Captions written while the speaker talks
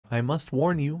I must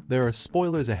warn you, there are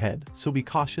spoilers ahead, so be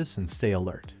cautious and stay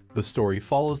alert. The story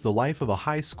follows the life of a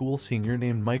high school senior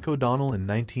named Mike O'Donnell in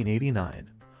 1989,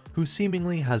 who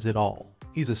seemingly has it all.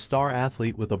 He's a star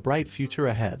athlete with a bright future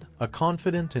ahead, a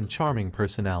confident and charming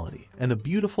personality, and a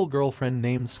beautiful girlfriend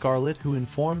named Scarlett who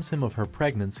informs him of her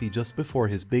pregnancy just before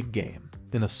his big game.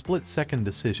 In a split-second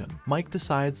decision, Mike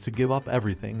decides to give up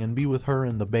everything and be with her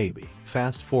and the baby.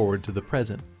 Fast forward to the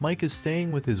present, Mike is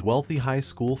staying with his wealthy high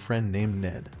school friend named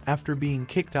Ned, after being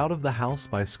kicked out of the house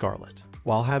by Scarlett.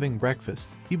 While having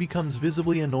breakfast, he becomes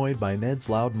visibly annoyed by Ned's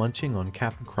loud munching on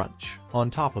Captain Crunch. On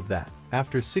top of that,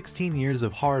 after 16 years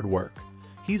of hard work,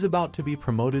 he's about to be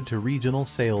promoted to regional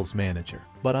sales manager.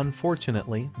 But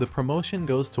unfortunately, the promotion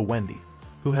goes to Wendy,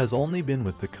 who has only been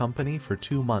with the company for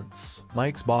 2 months.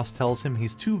 Mike's boss tells him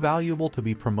he's too valuable to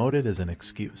be promoted as an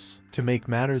excuse. To make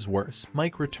matters worse,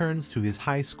 Mike returns to his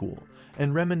high school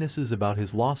and reminisces about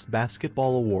his lost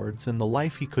basketball awards and the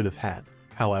life he could have had.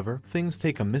 However, things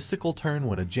take a mystical turn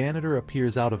when a janitor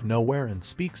appears out of nowhere and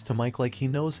speaks to Mike like he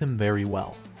knows him very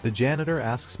well. The janitor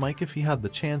asks Mike if he had the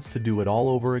chance to do it all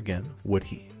over again, would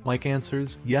he? Mike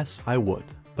answers, yes, I would.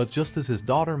 But just as his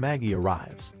daughter Maggie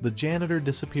arrives, the janitor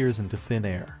disappears into thin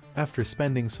air. After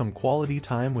spending some quality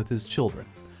time with his children,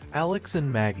 Alex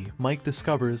and Maggie, Mike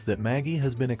discovers that Maggie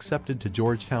has been accepted to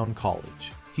Georgetown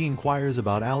College. He inquires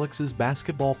about Alex's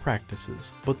basketball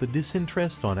practices, but the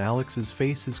disinterest on Alex's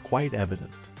face is quite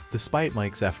evident. Despite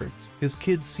Mike's efforts, his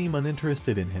kids seem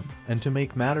uninterested in him, and to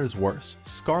make matters worse,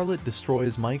 Scarlett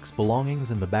destroys Mike's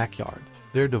belongings in the backyard.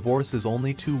 Their divorce is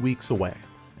only 2 weeks away,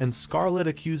 and Scarlett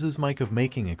accuses Mike of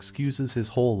making excuses his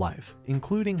whole life,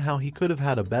 including how he could have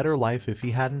had a better life if he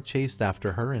hadn't chased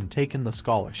after her and taken the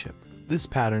scholarship. This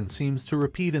pattern seems to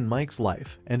repeat in Mike's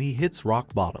life, and he hits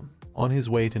rock bottom. On his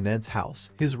way to Ned's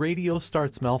house, his radio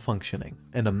starts malfunctioning,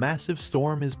 and a massive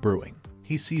storm is brewing.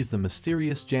 He sees the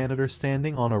mysterious janitor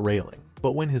standing on a railing,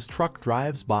 but when his truck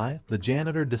drives by, the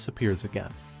janitor disappears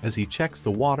again. As he checks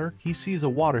the water, he sees a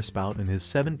waterspout in his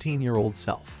 17-year-old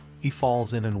self. He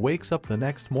falls in and wakes up the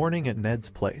next morning at Ned's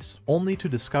place, only to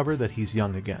discover that he's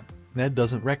young again. Ned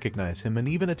doesn't recognize him and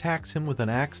even attacks him with an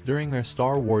axe during their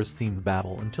Star Wars-themed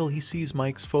battle until he sees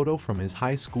Mike's photo from his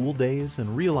high school days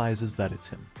and realizes that it's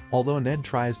him. Although Ned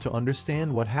tries to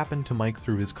understand what happened to Mike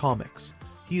through his comics,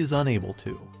 he is unable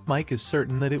to. Mike is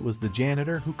certain that it was the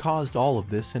janitor who caused all of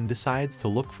this and decides to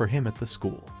look for him at the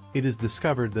school. It is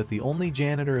discovered that the only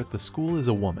janitor at the school is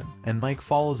a woman, and Mike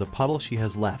follows a puddle she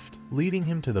has left, leading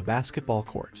him to the basketball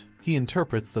court. He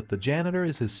interprets that the janitor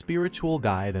is his spiritual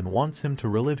guide and wants him to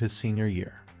relive his senior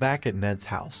year. Back at Ned's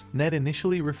house, Ned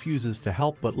initially refuses to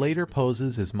help but later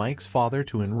poses as Mike's father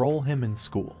to enroll him in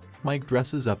school. Mike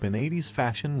dresses up in 80s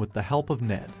fashion with the help of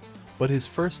Ned, but his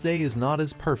first day is not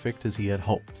as perfect as he had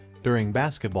hoped. During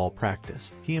basketball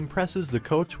practice, he impresses the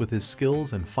coach with his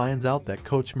skills and finds out that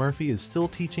Coach Murphy is still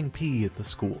teaching PE at the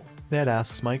school. Ned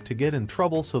asks Mike to get in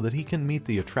trouble so that he can meet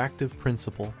the attractive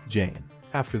principal, Jane.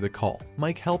 After the call,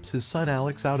 Mike helps his son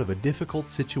Alex out of a difficult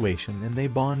situation and they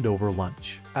bond over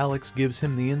lunch. Alex gives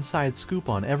him the inside scoop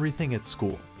on everything at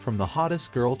school, from the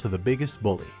hottest girl to the biggest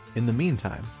bully. In the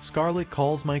meantime, Scarlett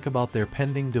calls Mike about their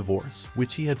pending divorce,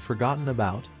 which he had forgotten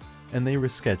about, and they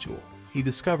reschedule. He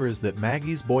discovers that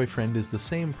Maggie's boyfriend is the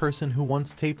same person who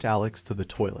once taped Alex to the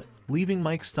toilet, leaving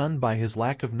Mike stunned by his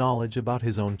lack of knowledge about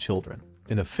his own children.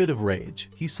 In a fit of rage,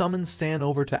 he summons Stan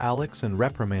over to Alex and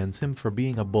reprimands him for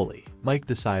being a bully. Mike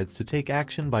decides to take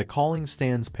action by calling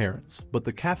Stan's parents, but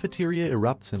the cafeteria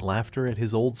erupts in laughter at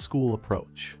his old school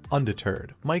approach.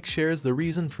 Undeterred, Mike shares the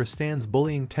reason for Stan's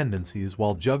bullying tendencies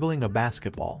while juggling a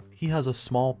basketball. He has a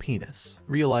small penis.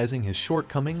 Realizing his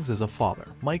shortcomings as a father,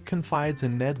 Mike confides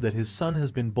in Ned that his son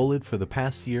has been bullied for the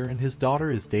past year and his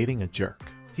daughter is dating a jerk.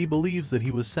 He believes that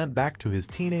he was sent back to his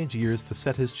teenage years to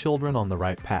set his children on the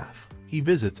right path. He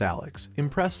visits Alex,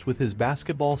 impressed with his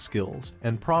basketball skills,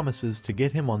 and promises to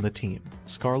get him on the team.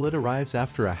 Scarlett arrives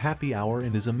after a happy hour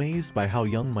and is amazed by how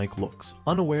young Mike looks,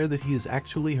 unaware that he is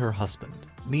actually her husband.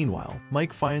 Meanwhile,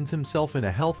 Mike finds himself in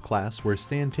a health class where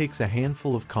Stan takes a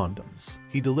handful of condoms.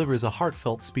 He delivers a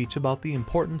heartfelt speech about the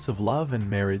importance of love and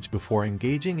marriage before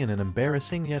engaging in an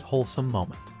embarrassing yet wholesome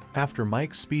moment. After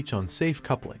Mike's speech on safe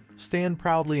coupling, Stan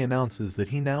proudly announces that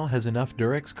he now has enough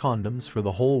Durex condoms for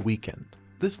the whole weekend.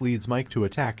 This leads Mike to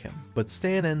attack him, but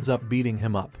Stan ends up beating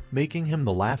him up, making him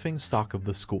the laughingstock of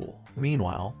the school.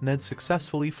 Meanwhile, Ned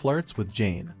successfully flirts with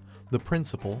Jane, the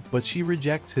principal, but she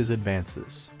rejects his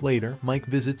advances. Later, Mike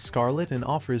visits Scarlett and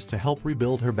offers to help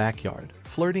rebuild her backyard,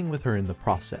 flirting with her in the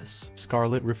process.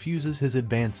 Scarlett refuses his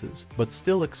advances, but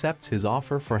still accepts his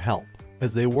offer for help.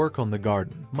 As they work on the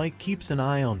garden, Mike keeps an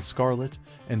eye on Scarlett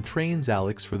and trains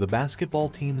Alex for the basketball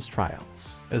team's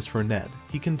tryouts. As for Ned,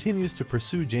 he continues to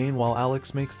pursue Jane while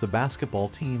Alex makes the basketball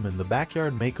team and the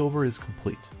backyard makeover is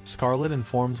complete. Scarlett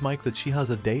informs Mike that she has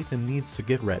a date and needs to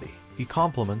get ready. He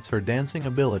compliments her dancing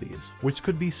abilities, which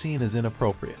could be seen as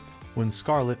inappropriate. When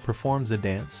Scarlett performs a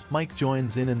dance, Mike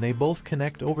joins in and they both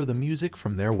connect over the music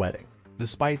from their wedding.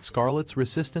 Despite Scarlett's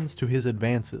resistance to his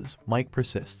advances, Mike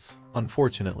persists.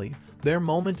 Unfortunately, their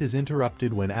moment is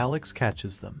interrupted when Alex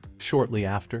catches them. Shortly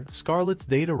after, Scarlett's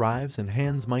date arrives and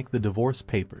hands Mike the divorce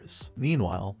papers.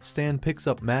 Meanwhile, Stan picks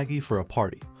up Maggie for a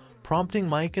party, prompting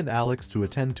Mike and Alex to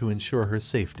attend to ensure her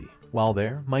safety. While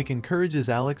there, Mike encourages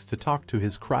Alex to talk to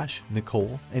his crush,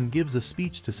 Nicole, and gives a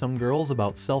speech to some girls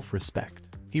about self-respect.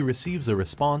 He receives a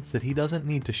response that he doesn't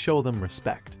need to show them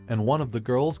respect, and one of the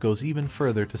girls goes even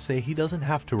further to say he doesn't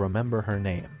have to remember her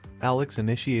name. Alex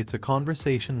initiates a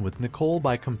conversation with Nicole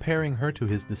by comparing her to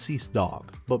his deceased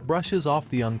dog, but brushes off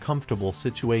the uncomfortable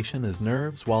situation as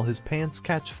nerves while his pants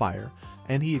catch fire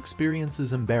and he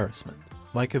experiences embarrassment.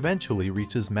 Mike eventually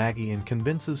reaches Maggie and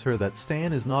convinces her that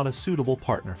Stan is not a suitable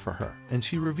partner for her, and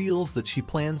she reveals that she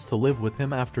plans to live with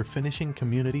him after finishing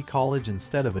community college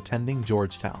instead of attending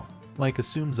Georgetown. Mike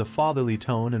assumes a fatherly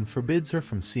tone and forbids her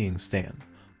from seeing Stan,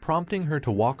 prompting her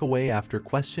to walk away after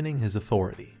questioning his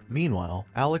authority. Meanwhile,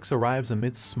 Alex arrives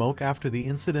amidst smoke after the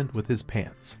incident with his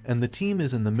pants, and the team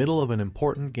is in the middle of an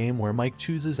important game where Mike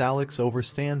chooses Alex over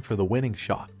Stan for the winning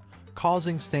shot,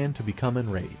 causing Stan to become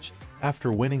enraged.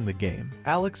 After winning the game,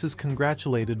 Alex is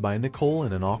congratulated by Nicole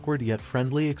in an awkward yet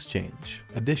friendly exchange.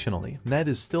 Additionally, Ned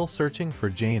is still searching for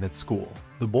Jane at school.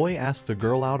 The boy asked the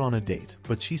girl out on a date,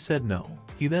 but she said no.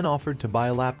 He then offered to buy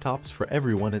laptops for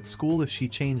everyone at school if she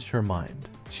changed her mind.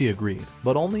 She agreed,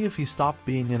 but only if he stopped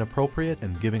being inappropriate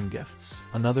and giving gifts.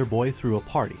 Another boy threw a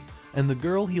party, and the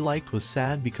girl he liked was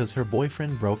sad because her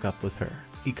boyfriend broke up with her.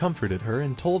 He comforted her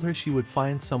and told her she would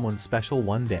find someone special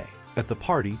one day. At the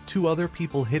party, two other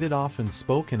people hit it off and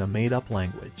spoke in a made-up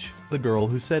language. The girl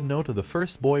who said no to the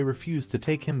first boy refused to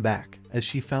take him back, as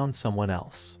she found someone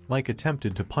else. Mike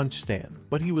attempted to punch Stan,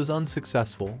 but he was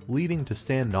unsuccessful, leading to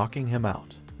Stan knocking him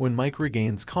out. When Mike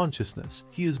regains consciousness,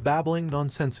 he is babbling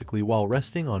nonsensically while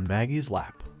resting on Maggie's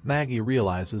lap. Maggie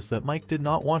realizes that Mike did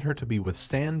not want her to be with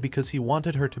Stan because he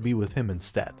wanted her to be with him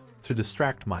instead. To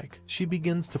distract Mike, she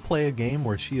begins to play a game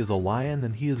where she is a lion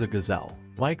and he is a gazelle.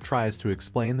 Mike tries to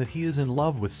explain that he is in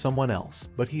love with someone else,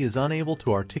 but he is unable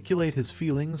to articulate his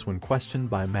feelings when questioned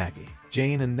by Maggie.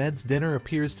 Jane and Ned's dinner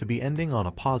appears to be ending on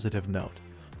a positive note,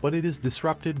 but it is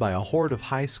disrupted by a horde of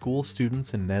high school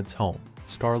students in Ned's home.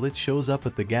 Scarlett shows up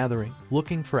at the gathering,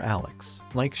 looking for Alex.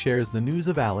 Mike shares the news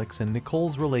of Alex and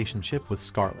Nicole's relationship with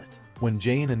Scarlett. When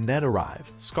Jane and Ned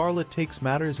arrive, Scarlett takes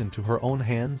matters into her own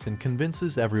hands and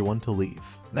convinces everyone to leave.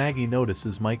 Maggie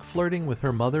notices Mike flirting with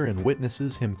her mother and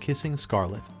witnesses him kissing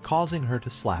Scarlett, causing her to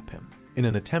slap him. In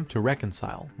an attempt to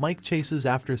reconcile, Mike chases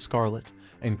after Scarlett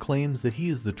and claims that he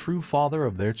is the true father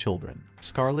of their children.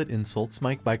 Scarlett insults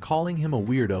Mike by calling him a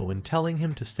weirdo and telling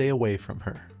him to stay away from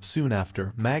her. Soon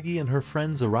after, Maggie and her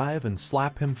friends arrive and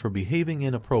slap him for behaving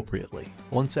inappropriately.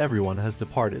 Once everyone has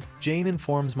departed, Jane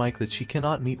informs Mike that she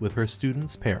cannot meet with her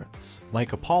students' parents.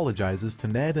 Mike apologizes to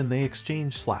Ned and they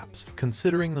exchange slaps,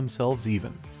 considering themselves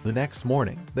even. The next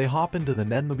morning, they hop into the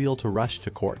Nedmobile to rush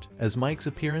to court, as Mike's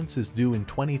appearance is due in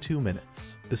 22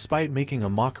 minutes. Despite making a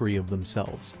mockery of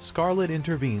themselves, Scarlett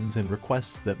intervenes and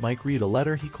requests that Mike read a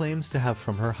letter he claims to have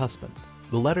from her husband.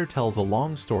 The letter tells a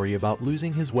long story about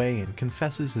losing his way and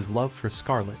confesses his love for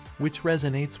Scarlett, which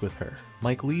resonates with her.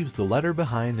 Mike leaves the letter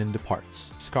behind and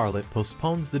departs. Scarlett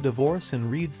postpones the divorce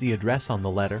and reads the address on the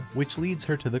letter, which leads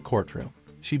her to the courtroom.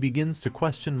 She begins to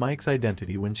question Mike's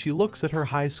identity when she looks at her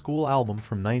high school album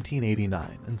from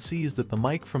 1989 and sees that the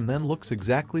Mike from then looks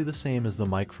exactly the same as the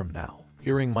Mike from now.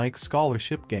 During Mike's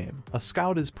scholarship game, a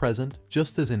scout is present,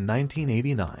 just as in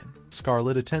 1989.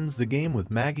 Scarlett attends the game with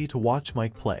Maggie to watch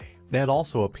Mike play. Ned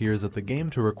also appears at the game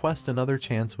to request another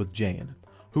chance with Jane,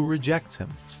 who rejects him,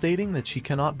 stating that she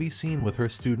cannot be seen with her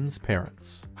students'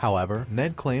 parents. However,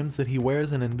 Ned claims that he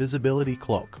wears an invisibility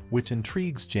cloak, which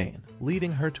intrigues Jane,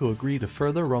 leading her to agree to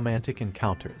further romantic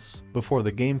encounters. Before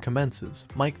the game commences,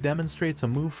 Mike demonstrates a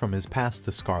move from his past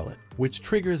to Scarlett, which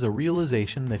triggers a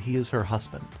realization that he is her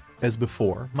husband. As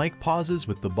before, Mike pauses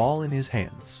with the ball in his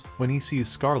hands. When he sees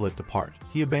Scarlett depart,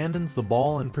 he abandons the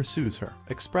ball and pursues her,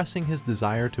 expressing his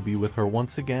desire to be with her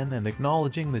once again and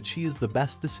acknowledging that she is the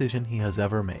best decision he has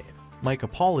ever made. Mike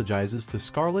apologizes to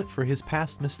Scarlett for his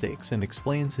past mistakes and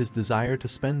explains his desire to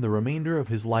spend the remainder of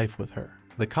his life with her.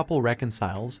 The couple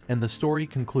reconciles, and the story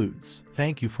concludes.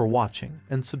 Thank you for watching,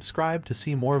 and subscribe to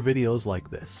see more videos like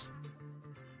this.